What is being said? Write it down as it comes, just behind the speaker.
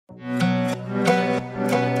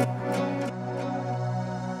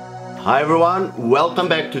Hi everyone, welcome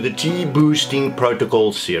back to the T Boosting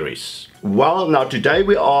Protocol series. Well, now today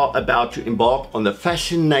we are about to embark on the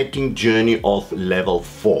fascinating journey of level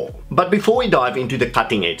 4. But before we dive into the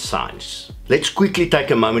cutting edge science, let's quickly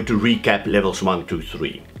take a moment to recap levels 1, 2,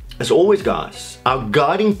 3. As always guys, our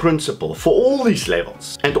guiding principle for all these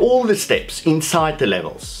levels and all the steps inside the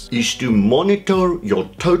levels is to monitor your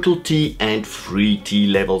total T and free T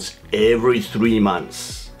levels every 3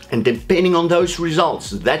 months. And depending on those results,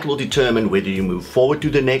 that will determine whether you move forward to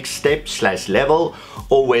the next step / level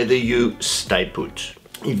or whether you stay put.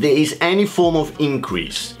 If there is any form of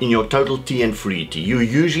increase in your total T and free T, you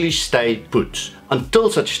usually stay put until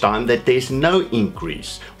such time that there's no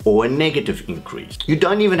increase or a negative increase. You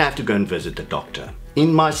don't even have to go and visit the doctor.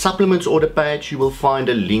 In my supplements order page, you will find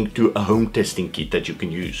a link to a home testing kit that you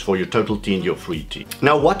can use for your total T and your free T.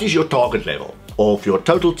 Now, what is your target level of your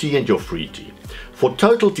total T and your free T? For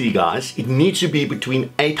total T guys, it needs to be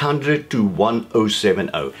between 800 to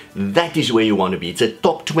 1070. That is where you want to be. It's a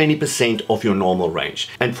top 20% of your normal range.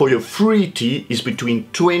 And for your free T is between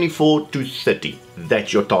 24 to 30.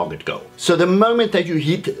 That's your target goal. So the moment that you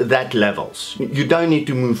hit that levels, you don't need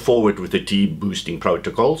to move forward with the T boosting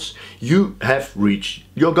protocols. You have reached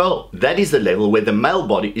your goal. That is the level where the male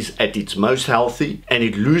body is at its most healthy and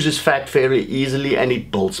it loses fat fairly easily and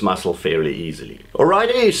it builds muscle fairly easily.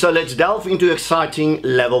 Alrighty, so let's delve into exciting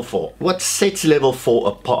level 4. What sets level 4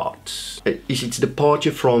 apart is its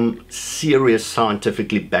departure from serious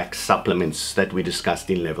scientifically backed supplements that we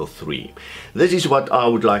discussed in level 3. This is what I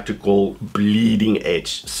would like to call bleeding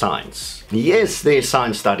edge science. Yes, there are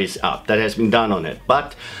science studies out that has been done on it,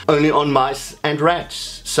 but only on mice and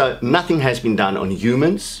rats. So nothing has been done on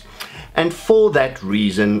humans. And for that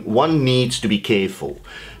reason, one needs to be careful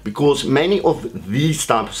because many of these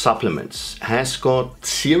type of supplements has got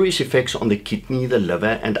serious effects on the kidney, the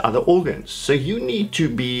liver and other organs. So you need to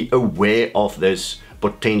be aware of this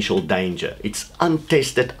potential danger. It's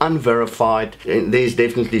untested, unverified, and there's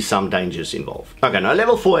definitely some dangers involved. Okay, now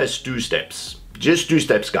level 4 has 2 steps. Just 2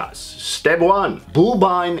 steps guys. Step 1,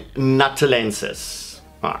 Bulbine Natalensis.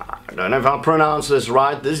 I don't know if I pronounce this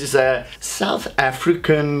right. This is a South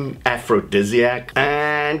African aphrodisiac.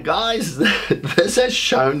 And guys, this has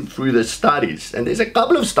shown through the studies, and there's a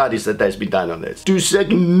couple of studies that has been done on this, to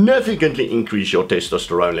significantly increase your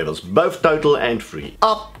testosterone levels, both total and free,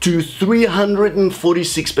 up to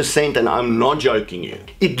 346%, and I'm not joking you.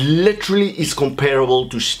 It literally is comparable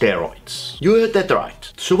to steroids. You heard that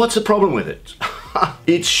right. So what's the problem with it?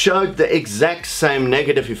 It showed the exact same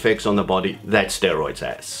negative effects on the body that steroids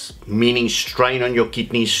has, meaning strain on your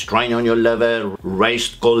kidneys, strain on your liver,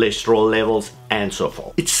 raised cholesterol levels and so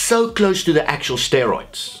forth. It's so close to the actual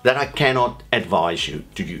steroids that I cannot advise you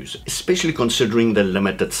to use it, especially considering the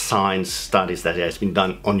limited science studies that has been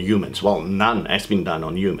done on humans. Well, none has been done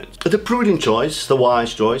on humans. But the prudent choice, the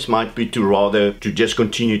wise choice, might be to just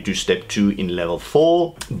continue to step 2 in level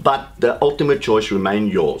 4, but the ultimate choice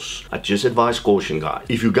remains yours. I just advise caution guys.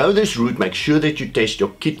 If you go this route, make sure that you test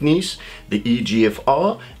your kidneys, the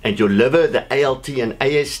EGFR, and your liver, the ALT and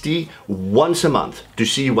AST, once a month to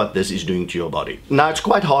see what this is doing to your body. Now, it's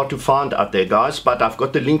quite hard to find out there, guys, but I've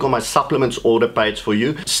got the link on my supplements order page for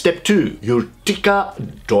you. Step 2, Urtica,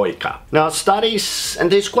 Dioica. Now, studies,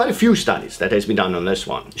 and there's quite a few studies that has been done on this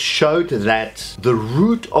one, showed that the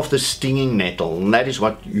root of the stinging nettle, and that is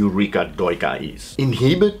what Urtica, Dioica is,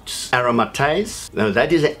 inhibits aromatase. Now,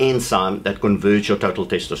 that is an enzyme that converts your total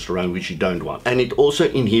testosterone, which you don't want. And it also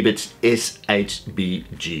inhibits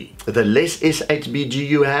SHBG. The less SHBG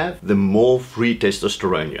you have, the more free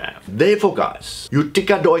testosterone you have. Therefore, guys,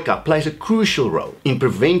 Urtica, Dioica plays a crucial role in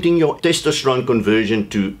preventing your testosterone conversion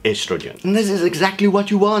to estrogen. And this is exactly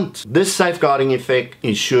what you want. This safeguarding effect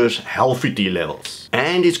ensures healthy T levels.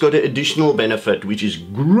 And it's got an additional benefit, which is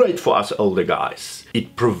great for us older guys.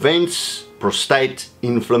 It prevents prostate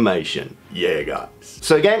inflammation. Yeah, guys.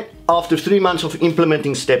 So again, after 3 months of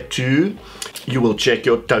implementing step 2, you will check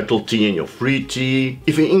your total T and your free T.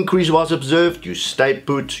 If an increase was observed, you stay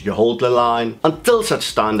put, you hold the line until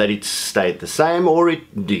such time that it stayed the same or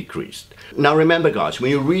it decreased. Now remember guys,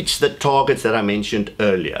 when you reach the targets that I mentioned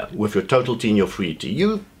earlier with your total T and your free T,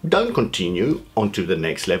 you don't continue on to the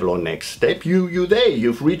next level or next step. You're there,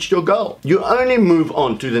 you've reached your goal. You only move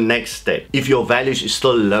on to the next step if your values is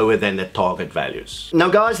still lower than the target values. Now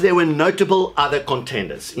guys, there were notable other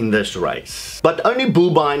contenders in this race, but only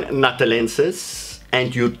Bulbine Natalensis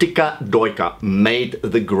and Urtica, Dioica made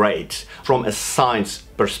the grade from a science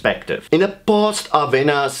perspective. In the past,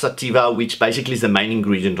 Avena Sativa, which basically is the main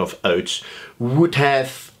ingredient of oats, would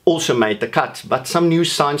have also made the cut, but some new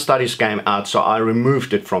science studies came out, so I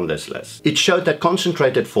removed it from this list. It showed that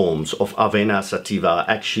concentrated forms of Avena Sativa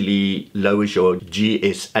actually lowers your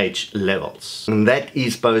GSH levels, and that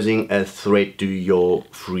is posing a threat to your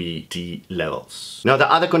free T levels. Now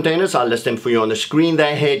the other containers, I'll list them for you on the screen.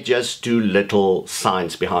 They had just too little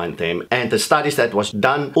science behind them, and the studies that was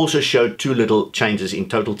done also showed too little changes in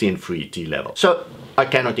total T and free T levels. So I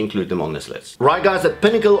cannot include them on this list. Right guys, the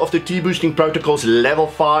pinnacle of the T boosting protocols level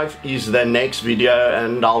 5 is the next video,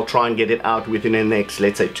 and I'll try and get it out within the next,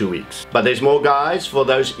 let's say, 2 weeks. But there's more guys. For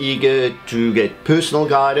those eager to get personal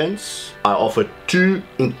guidance, I offer 2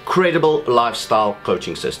 incredible lifestyle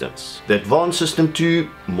coaching systems. The Advanced System 2,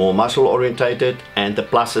 more muscle orientated, and the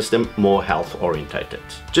Plus System, more health orientated.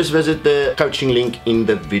 Just visit the coaching link in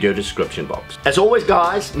the video description box. As always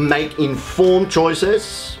guys, make informed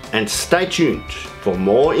choices and stay tuned for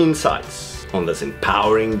more insights on this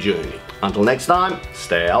empowering journey. Until next time,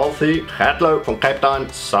 stay healthy. Nettle from Cape Town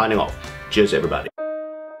signing off. Cheers everybody.